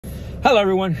Hello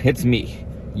everyone, it's me,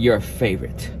 your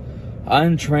favorite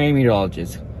untrained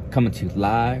meteorologist, coming to you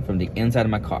live from the inside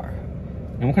of my car.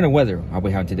 And what kind of weather are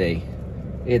we having today?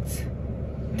 It's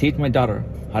teach my daughter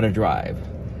how to drive.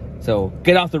 So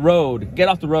get off the road, get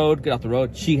off the road, get off the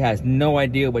road. She has no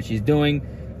idea what she's doing,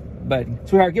 but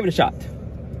sweetheart, give it a shot.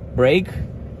 Brake,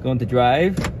 going to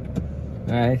drive.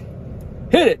 All right,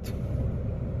 hit it.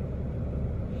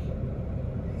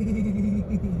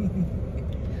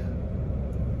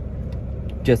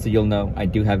 Just so you'll know, I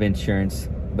do have insurance,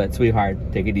 but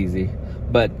sweetheart, take it easy.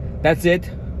 But that's it.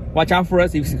 Watch out for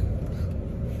us. You see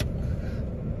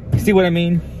what I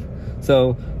mean?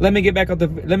 So let me get out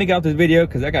this video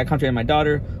because I got to concentrate on my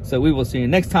daughter. So we will see you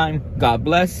next time. God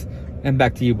bless, and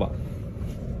back to you, boss.